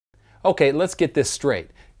Okay, let's get this straight.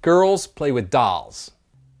 Girls play with dolls.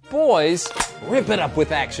 Boys rip it up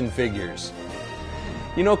with action figures.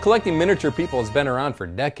 You know, collecting miniature people has been around for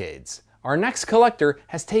decades. Our next collector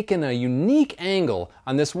has taken a unique angle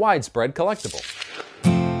on this widespread collectible.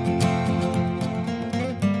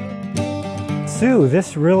 Sue,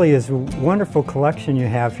 this really is a wonderful collection you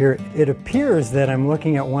have here. It appears that I'm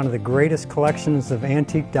looking at one of the greatest collections of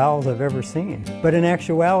antique dolls I've ever seen. But in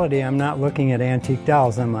actuality, I'm not looking at antique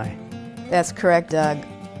dolls, am I? That's correct, Doug.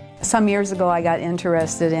 Some years ago I got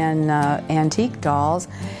interested in antique dolls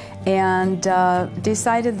and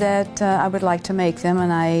decided that I would like to make them,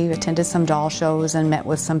 and I attended some doll shows and met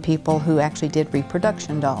with some people who actually did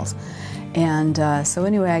reproduction dolls. And so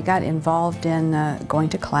anyway, I got involved in going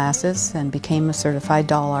to classes and became a certified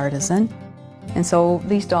doll artisan. And so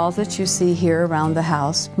these dolls that you see here around the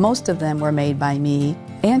house, most of them were made by me.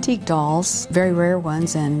 Antique dolls, very rare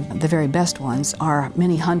ones and the very best ones, are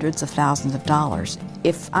many hundreds of thousands of dollars.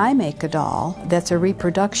 If I make a doll that's a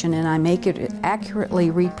reproduction and I make it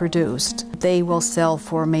accurately reproduced, they will sell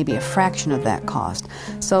for maybe a fraction of that cost.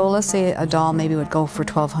 So let's say a doll maybe would go for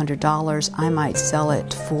 $1,200, I might sell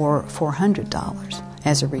it for $400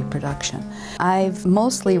 as a reproduction. I've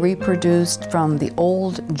mostly reproduced from the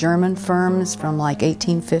old German firms from like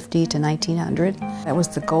 1850 to 1900. That was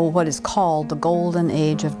what is called the golden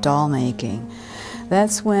age of doll making.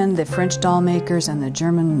 That's when the French doll makers and the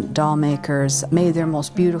German doll makers made their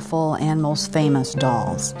most beautiful and most famous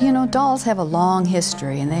dolls. You know, dolls have a long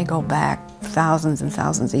history and they go back thousands and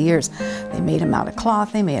thousands of years. They made them out of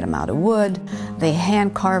cloth, they made them out of wood. They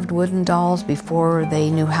hand-carved wooden dolls before they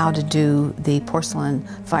knew how to do the porcelain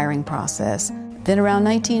firing process. Then around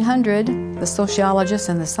 1900, the sociologists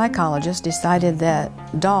and the psychologists decided that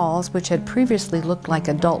dolls, which had previously looked like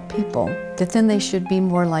adult people, that then they should be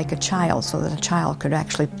more like a child, so that a child could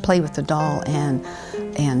actually play with the doll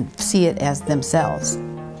and see it as themselves.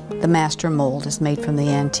 The master mold is made from the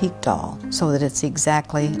antique doll, so that it's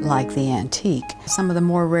exactly like the antique. Some of the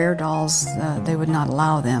more rare dolls, they would not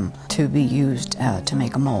allow them to be used to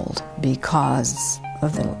make a mold because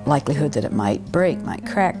of the likelihood that it might break, might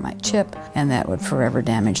crack, might chip, and that would forever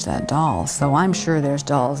damage that doll. So I'm sure there's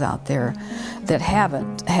dolls out there that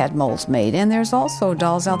haven't had molds made, and there's also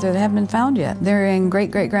dolls out there that haven't been found yet. They're in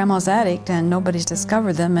great-great-grandma's attic and nobody's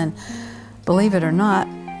discovered them, and believe it or not,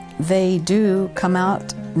 they do come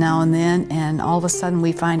out now and then, and all of a sudden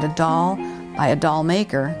we find a doll by a doll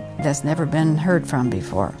maker that's never been heard from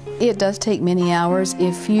before. It does take many hours.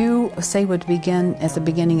 If you, say, would begin at the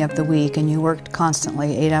beginning of the week and you worked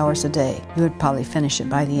constantly 8 hours a day, you would probably finish it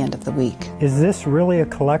by the end of the week. Is this really a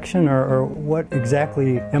collection, or what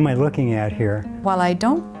exactly am I looking at here? While I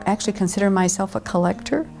don't actually consider myself a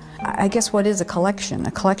collector, I guess what is a collection?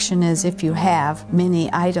 A collection is if you have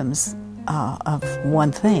many items of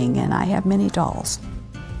one thing, and I have many dolls.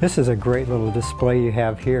 This is a great little display you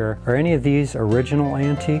have here. Are any of these original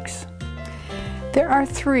antiques? There are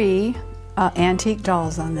 3 antique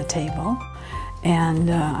dolls on the table,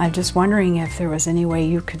 and I'm just wondering if there was any way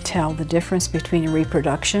you could tell the difference between a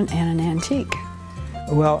reproduction and an antique.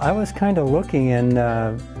 Well, I was kind of looking, and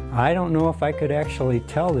I don't know if I could actually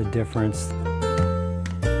tell the difference.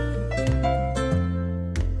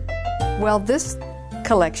 Well, this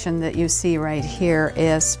collection that you see right here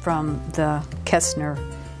is from the Kessner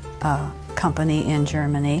company in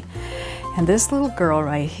Germany, and this little girl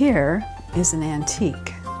right here is an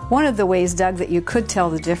antique. One of the ways, Doug, that you could tell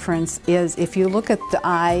the difference is if you look at the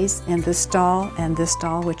eyes in this doll and this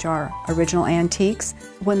doll, which are original antiques.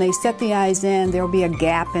 When they set the eyes in, there will be a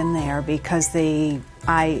gap in there because the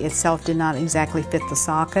eye itself did not exactly fit the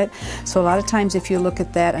socket. So a lot of times if you look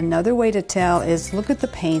at that, another way to tell is look at the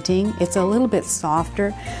painting. It's a little bit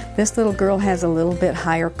softer. This little girl has a little bit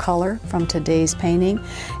higher color from today's painting,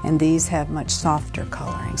 and these have much softer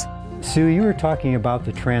colorings. Sue, you were talking about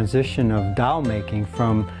the transition of doll making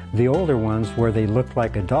from the older ones where they looked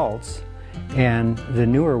like adults and the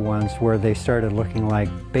newer ones where they started looking like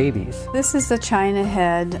babies. This is the China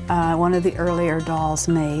head, one of the earlier dolls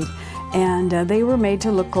made, and they were made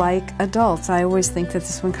to look like adults. I always think that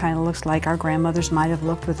this one kind of looks like our grandmothers might have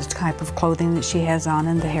looked with the type of clothing that she has on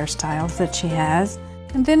and the hairstyles that she has.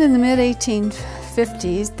 And then in the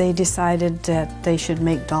mid-1850s, they decided that they should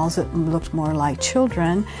make dolls that looked more like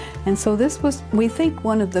children. And so this was, we think,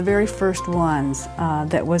 one of the very first ones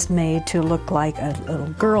that was made to look like a little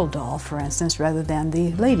girl doll, for instance, rather than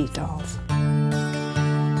the lady dolls.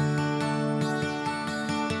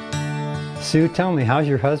 Sue, tell me, how's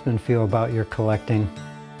your husband feel about your collecting?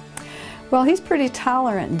 Well, he's pretty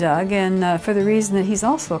tolerant, Doug, and for the reason that he's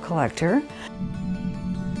also a collector.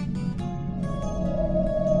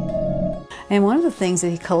 And one of the things that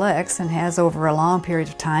he collects and has over a long period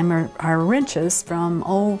of time are wrenches from,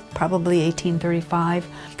 probably 1835.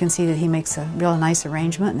 You can see that he makes a real nice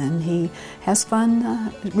arrangement, and he has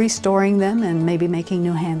fun restoring them and maybe making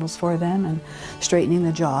new handles for them and straightening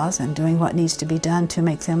the jaws and doing what needs to be done to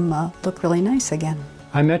make them look really nice again.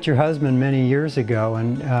 I met your husband many years ago,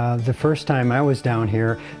 and the first time I was down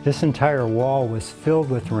here, this entire wall was filled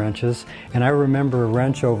with wrenches, and I remember a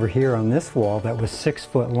wrench over here on this wall that was 6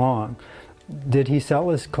 foot long. Did he sell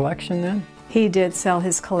his collection then? He did sell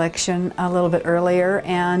his collection a little bit earlier,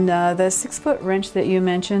 and the 6 foot wrench that you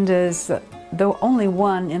mentioned is the only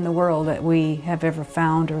one in the world that we have ever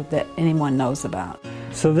found or that anyone knows about.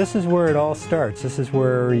 So this is where it all starts. This is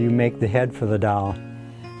where you make the head for the doll.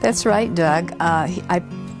 That's right, Doug. I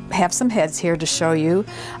have some heads here to show you.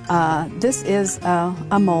 This is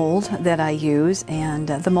a mold that I use, and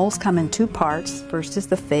the molds come in 2 parts. First is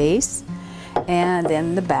the face, and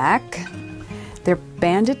then the back. They're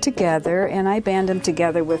banded together, and I band them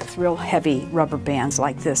together with real heavy rubber bands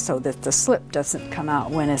like this so that the slip doesn't come out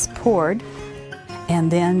when it's poured. And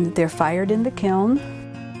then they're fired in the kiln,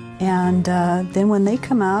 and then when they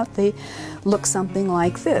come out, they look something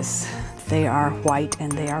like this. They are white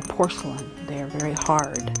and they are porcelain. They are very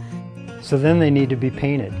hard. So then they need to be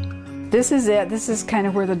painted. This is it. This is kind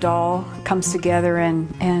of where the doll comes together,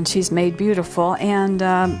 and she's made beautiful. And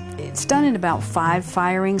it's done in about 5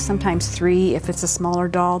 firings, sometimes 3 if it's a smaller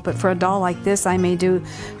doll. But for a doll like this, I may do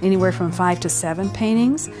anywhere from 5 to 7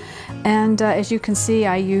 paintings. And as you can see,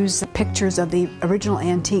 I use pictures of the original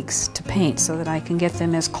antiques to paint so that I can get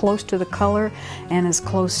them as close to the color and as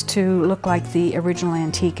close to look like the original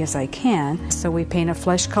antique as I can. So we paint a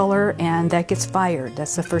flesh color, and that gets fired.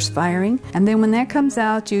 That's the first firing. And then when that comes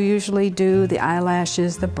out, you usually do the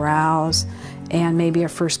eyelashes, the brows, and maybe a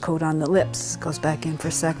first coat on the lips. Goes back in for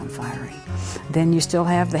second firing. Then you still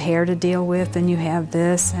have the hair to deal with, and you have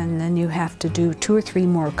this, and then you have to do 2 or 3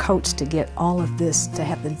 more coats to get all of this to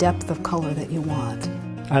have the depth of color that you want.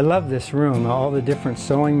 I love this room, all the different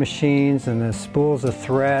sewing machines and the spools of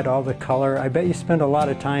thread, all the color. I bet you spend a lot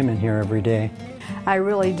of time in here every day. I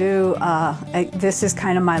really do. This is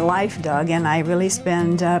kind of my life, Doug, and I really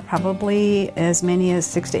spend probably as many as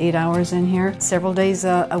 6 to 8 hours in here, several days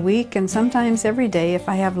a week, and sometimes every day if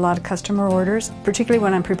I have a lot of customer orders, particularly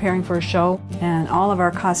when I'm preparing for a show. And all of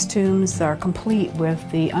our costumes are complete with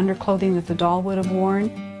the underclothing that the doll would have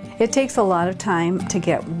worn. It takes a lot of time to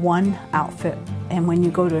get one outfit, and when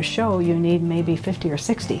you go to a show, you need maybe 50 or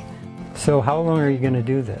 60. So how long are you going to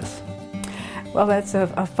do this? Well, that's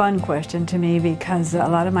a fun question to me, because a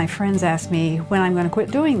lot of my friends ask me when I'm going to quit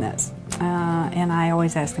doing this. And I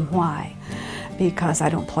always ask them why. Because I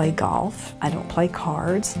don't play golf, I don't play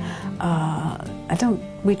cards,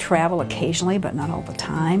 we travel occasionally, but not all the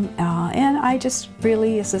time. And I just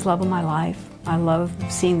really, this is love of my life. I love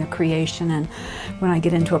seeing the creation, and when I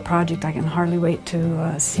get into a project, I can hardly wait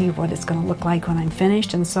to see what it's going to look like when I'm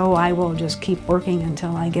finished, and so I will just keep working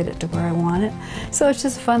until I get it to where I want it. So it's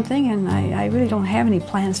just a fun thing, and I really don't have any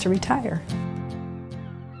plans to retire.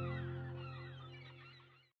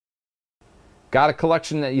 Got a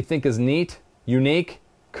collection that you think is neat, unique,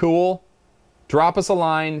 cool? Drop us a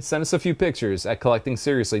line, send us a few pictures at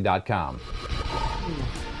collectingseriously.com.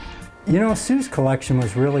 You know, Sue's collection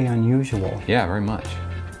was really unusual. Yeah, very much.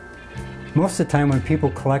 Most of the time when people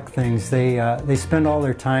collect things, they spend all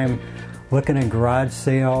their time looking at garage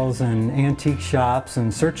sales and antique shops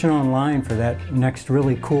and searching online for that next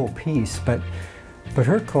really cool piece. But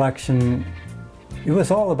her collection, it was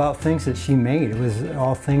all about things that she made. It was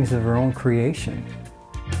all things of her own creation.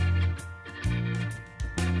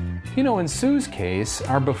 You know, in Sue's case,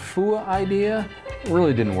 our Bafua idea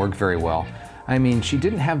really didn't work very well. I mean, she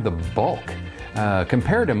didn't have the bulk.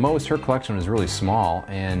 Compared to most, her collection was really small,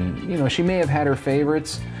 and you know, she may have had her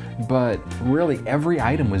favorites, but really every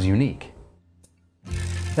item was unique.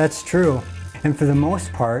 That's true. And for the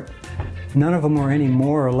most part, none of them were any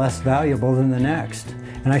more or less valuable than the next.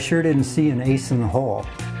 And I sure didn't see an ace in the hole.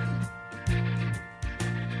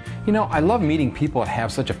 You know, I love meeting people that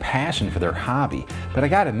have such a passion for their hobby, but I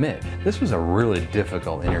gotta admit, this was a really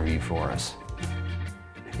difficult interview for us.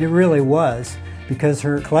 It really was, because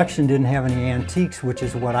her collection didn't have any antiques, which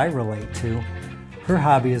is what I relate to. Her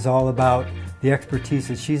hobby is all about the expertise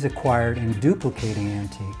that she's acquired in duplicating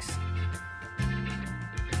antiques.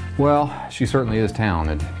 Well, she certainly is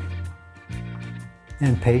talented.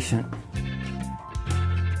 And patient.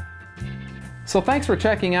 So thanks for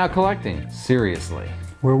checking out Collecting Seriously.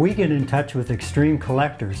 where we get in touch with extreme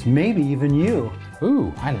collectors, maybe even you.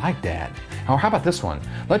 Ooh, I like that. Or how about this one?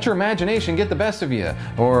 Let your imagination get the best of you.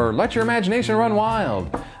 Or let your imagination run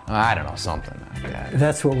wild. I don't know, something like that.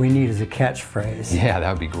 That's what we need as a catchphrase. Yeah,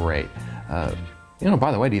 that would be great. You know,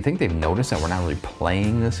 by the way, do you think they've noticed that we're not really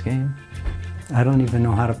playing this game? I don't even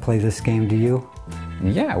know how to play this game, do you?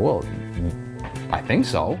 Yeah, well, I think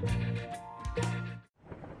so.